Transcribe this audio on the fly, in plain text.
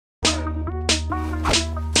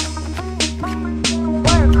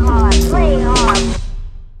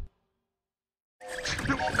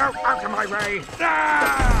baby!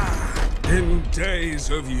 Ah! In days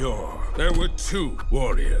of yore, there were two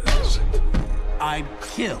warriors. I'd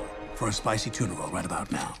kill for a spicy tuna roll right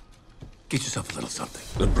about now. Get yourself a little something.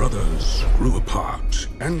 The brothers grew apart,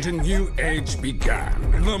 and a new age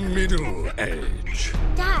began. The Middle Age.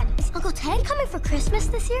 Dad, is Uncle Ted coming for Christmas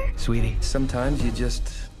this year? Sweetie, sometimes you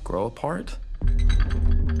just grow apart.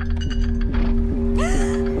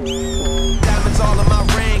 Diamonds all in my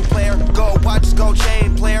ring, player. Gold watches, gold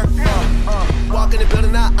chain, player. Walk in the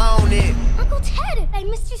building, I own it. Uncle Ted, I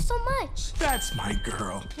missed you so much. That's my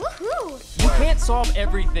girl. Woohoo! You can't solve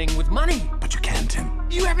everything with money. But you can, Tim.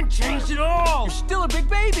 You haven't changed at all. You're still a big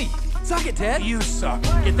baby. Suck it, Ted. You suck.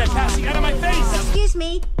 Get that passing out of my face. Excuse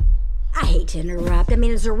me. I hate to interrupt. I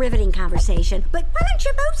mean, it's a riveting conversation, but why don't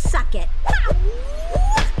you both suck it?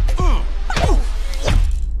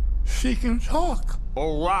 She can talk.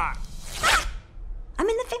 All right. I'm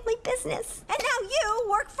in the family business, and now you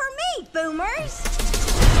work for me, boomers.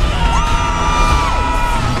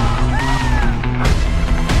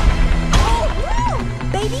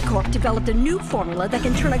 Baby Corp developed a new formula that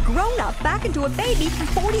can turn a grown-up back into a baby in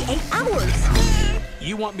 48 hours.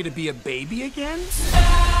 You want me to be a baby again?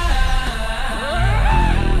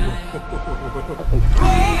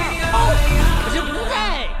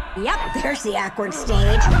 Yep, there's the awkward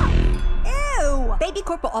stage. Ew! Baby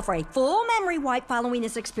Corp will offer a full memory wipe following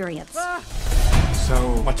this experience.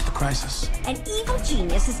 So, what's the crisis? An evil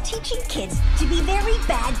genius is teaching kids to be very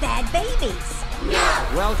bad babies.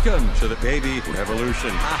 Welcome to the baby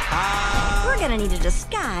revolution. We're gonna need a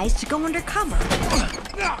disguise to go undercover.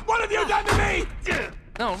 What have you done to me?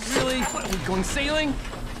 Oh, really? What, are we going sailing?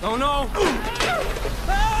 Oh, no.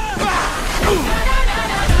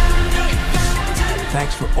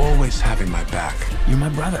 Thanks for always having my back. You're my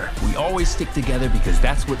brother. We always stick together because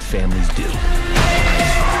that's what families do.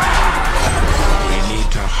 We need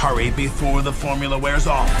to hurry before the formula wears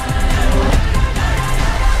off.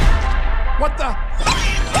 What the?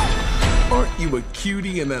 Aren't you a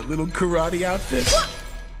cutie in that little karate outfit?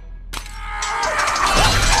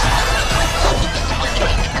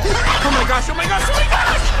 Oh my gosh, oh my gosh, oh my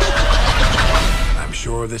gosh! I'm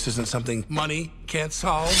sure this isn't something money can't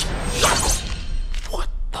solve. What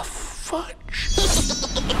the fuck?